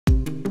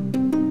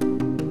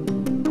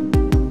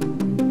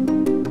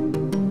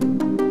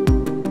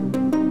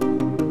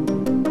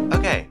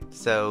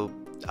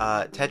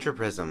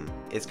Tetraprism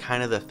is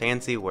kind of the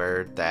fancy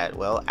word that,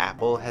 well,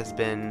 Apple has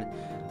been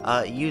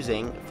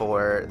using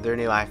for their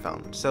new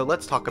iPhone. So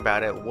let's talk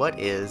about it. What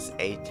is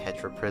a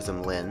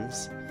tetraprism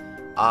lens?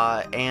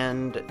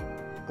 And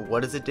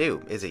what does it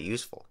do? Is it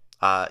useful?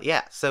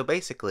 Yeah, so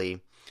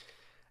basically,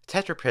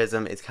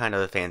 tetraprism is kind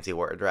of a fancy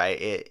word,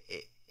 right?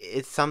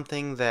 It's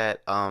something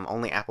that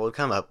only Apple would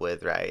come up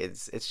with, right?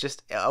 It's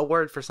just a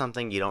word for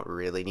something you don't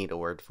really need a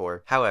word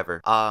for.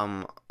 However,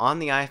 on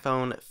the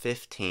iPhone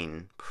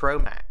 15 Pro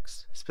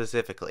Max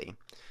specifically,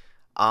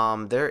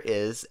 there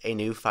is a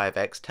new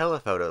 5x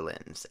telephoto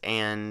lens,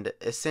 and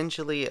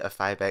essentially a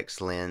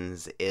 5x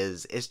lens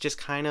is just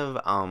kind of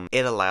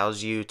it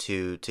allows you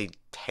to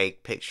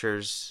take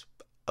pictures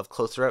of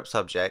closer up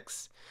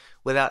subjects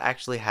without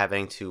actually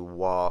having to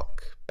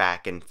walk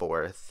back and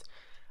forth.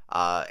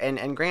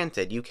 And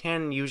granted, you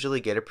can usually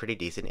get a pretty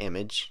decent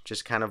image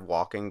just kind of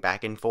walking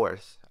back and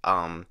forth.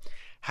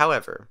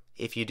 However,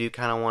 if you do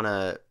kind of want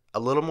a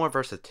little more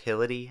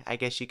versatility, I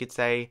guess you could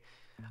say,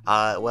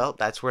 well,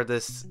 that's where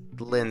this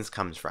lens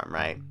comes from,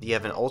 right? You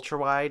have an ultra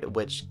wide,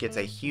 which gets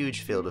a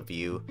huge field of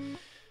view,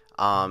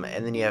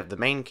 and then you have the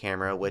main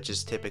camera, which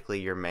is typically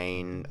your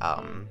main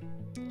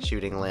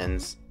shooting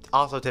lens,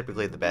 also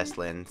typically the best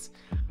lens,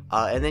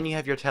 and then you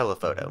have your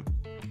telephoto.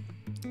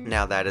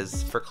 Now that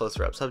is for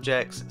closer up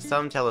subjects.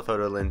 Some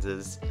telephoto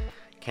lenses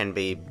can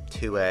be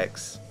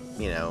 2x,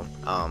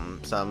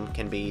 some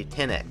can be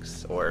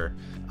 10x or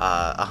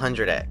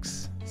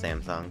 100x,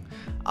 Samsung.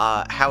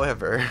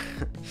 However,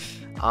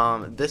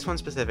 this one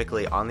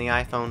specifically on the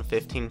iPhone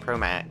 15 Pro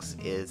Max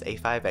is a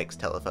 5x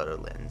telephoto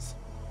lens.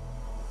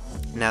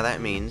 Now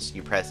that means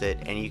you press it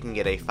and you can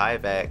get a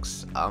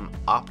 5x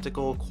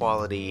optical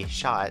quality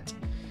shot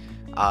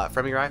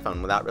from your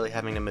iPhone without really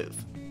having to move.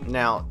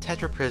 Now,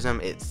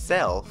 Tetraprism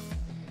itself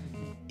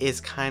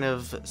is kind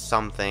of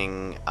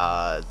something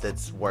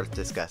that's worth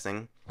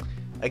discussing.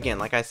 Again,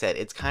 like I said,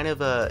 it's kind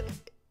of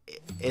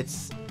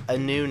it's a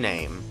new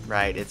name,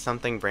 right? It's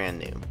something brand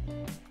new.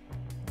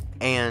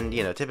 And,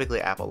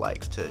 typically Apple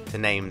likes to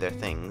name their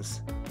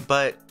things.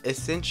 But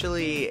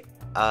essentially,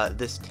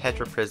 this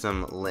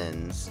Tetraprism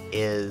lens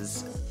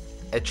is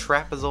a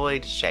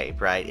trapezoid shape,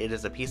 right? It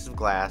is a piece of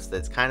glass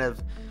that's kind of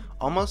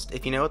almost,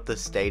 if you know what the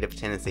state of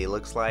Tennessee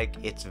looks like,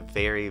 it's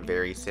very,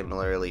 very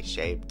similarly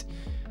shaped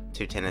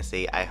to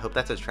Tennessee. I hope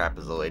that's a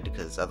trapezoid,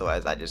 because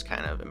otherwise I just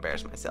kind of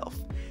embarrass myself.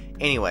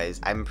 Anyways,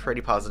 I'm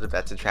pretty positive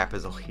that's a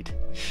trapezoid.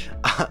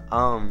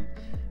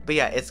 But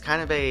yeah, it's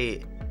kind of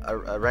a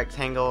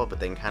rectangle, but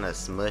then kind of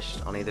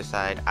smushed on either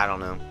side. I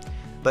don't know.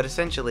 But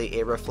essentially,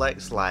 it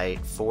reflects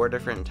light 4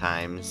 different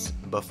times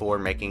before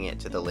making it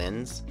to the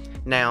lens.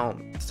 Now,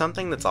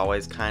 something that's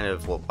always kind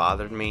of what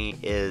bothered me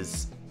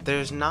is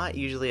there's not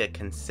usually a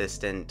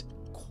consistent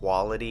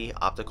quality,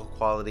 optical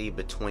quality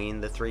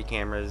between the 3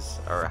 cameras,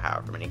 or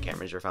however many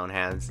cameras your phone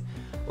has.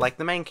 Like,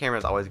 the main camera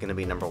is always going to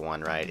be number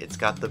 1, right? It's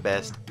got the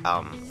best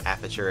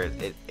aperture,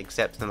 it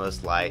accepts the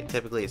most light,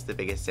 typically it's the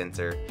biggest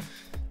sensor,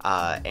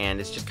 and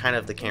it's just kind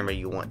of the camera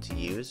you want to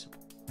use.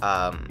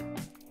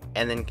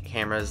 And then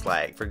cameras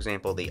like, for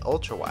example, the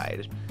ultra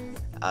wide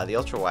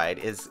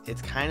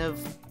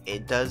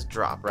it does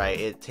drop, right?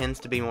 It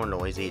tends to be more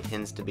noisy, it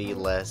tends to be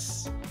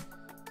less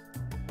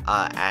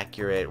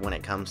accurate when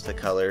it comes to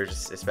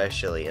colors,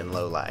 especially in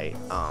low light.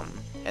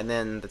 And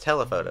then the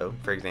telephoto,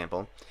 for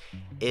example,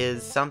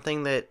 is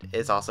something that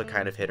is also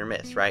kind of hit or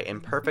miss, right? In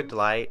perfect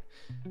light,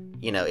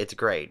 it's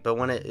great, but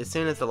as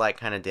soon as the light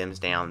kind of dims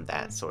down,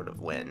 that's sort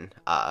of when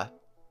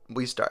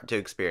we start to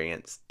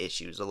experience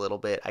issues a little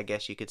bit, I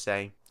guess you could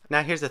say.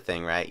 Now here's the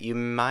thing, right? You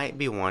might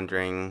be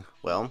wondering,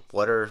 well,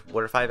 what are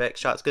 5x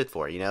shots good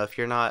for? If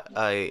you're not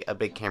a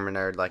big camera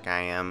nerd like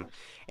I am,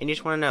 and you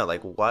just want to know,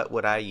 like, what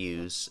would I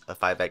use a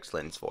 5x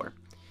lens for?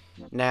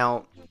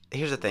 Now,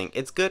 here's the thing.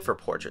 It's good for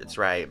portraits,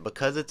 right?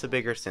 Because it's a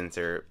bigger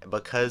sensor,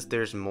 because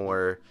there's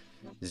more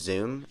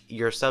zoom,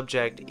 your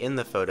subject in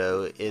the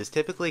photo is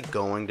typically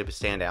going to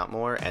stand out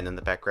more, and then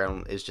the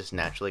background is just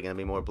naturally going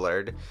to be more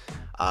blurred.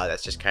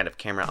 That's just kind of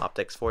camera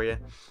optics for you.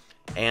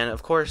 And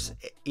of course,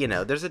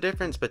 there's a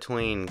difference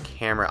between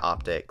camera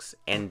optics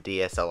and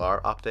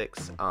DSLR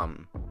optics.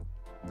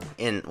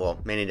 In, well,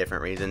 many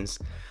different reasons,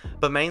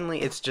 but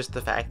mainly it's just the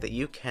fact that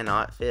you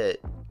cannot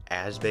fit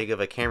as big of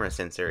a camera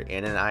sensor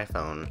in an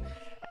iPhone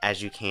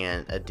as you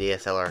can a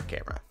DSLR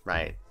camera,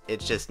 right?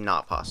 It's just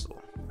not possible.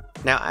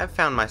 Now, I've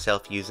found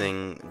myself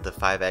using the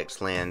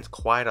 5x lens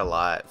quite a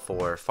lot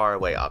for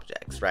faraway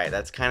objects, right?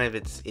 That's kind of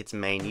its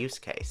main use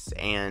case,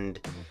 and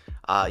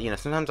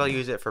sometimes I'll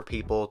use it for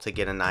people to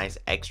get a nice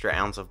extra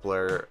ounce of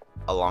blur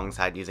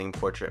alongside using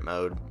portrait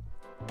mode.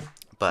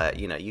 But,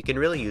 you can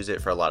really use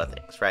it for a lot of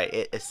things, right?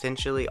 It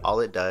essentially, all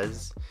it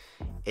does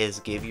is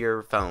give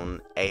your phone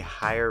a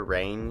higher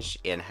range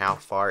in how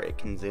far it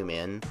can zoom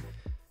in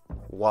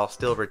while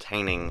still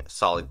retaining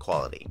solid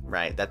quality,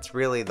 right? That's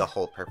really the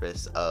whole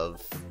purpose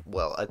of,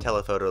 well, a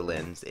telephoto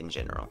lens in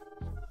general.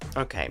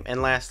 Okay,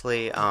 and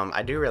lastly,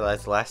 I do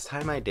realize the last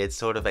time I did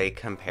sort of a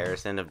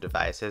comparison of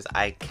devices,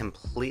 I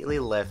completely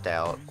left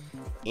out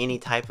any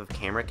type of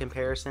camera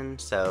comparison,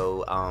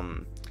 so,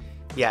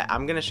 yeah,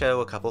 I'm gonna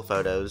show a couple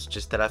photos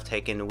just that I've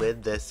taken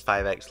with this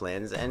 5x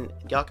lens, and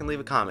y'all can leave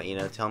a comment, you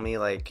know, tell me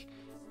like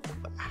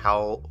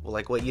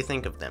what you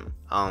think of them.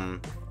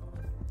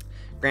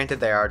 Granted,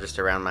 they are just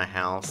around my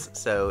house,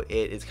 so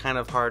it's kind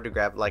of hard to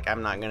grab. Like,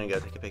 I'm not gonna go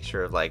take a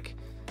picture of like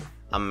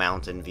a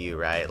mountain view,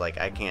 right? Like,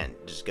 I can't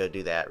just go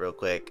do that real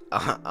quick.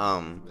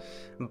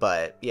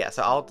 But yeah,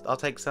 so I'll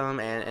take some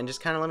and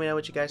just kind of let me know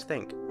what you guys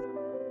think.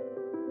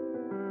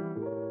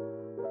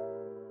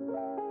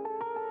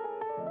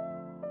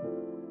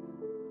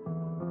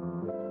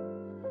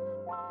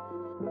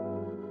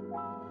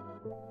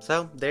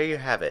 So there you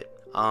have it.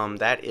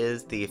 That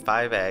is the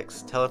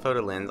 5x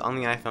telephoto lens on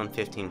the iPhone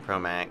 15 Pro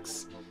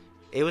Max.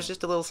 It was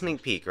just a little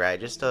sneak peek, right?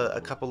 Just a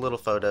couple little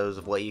photos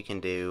of what you can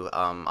do.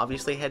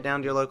 Obviously, head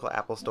down to your local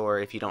Apple store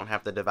if you don't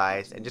have the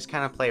device and just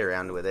kind of play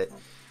around with it.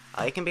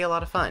 It can be a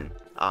lot of fun.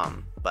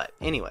 But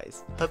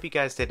anyways, hope you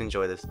guys did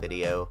enjoy this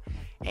video.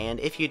 And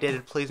if you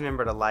did, please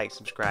remember to like,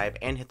 subscribe,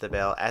 and hit the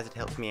bell, as it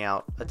helps me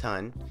out a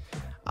ton.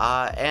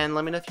 And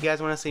let me know if you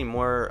guys want to see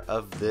more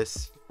of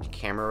this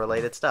camera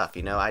related stuff.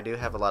 You know, I do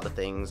have a lot of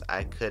things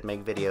I could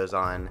make videos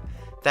on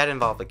that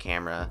involve the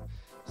camera.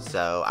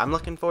 So I'm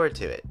looking forward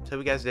to it. So hope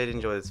you guys did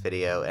enjoy this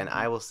video, and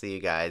I will see you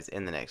guys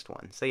in the next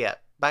one. So yeah,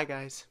 bye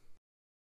guys.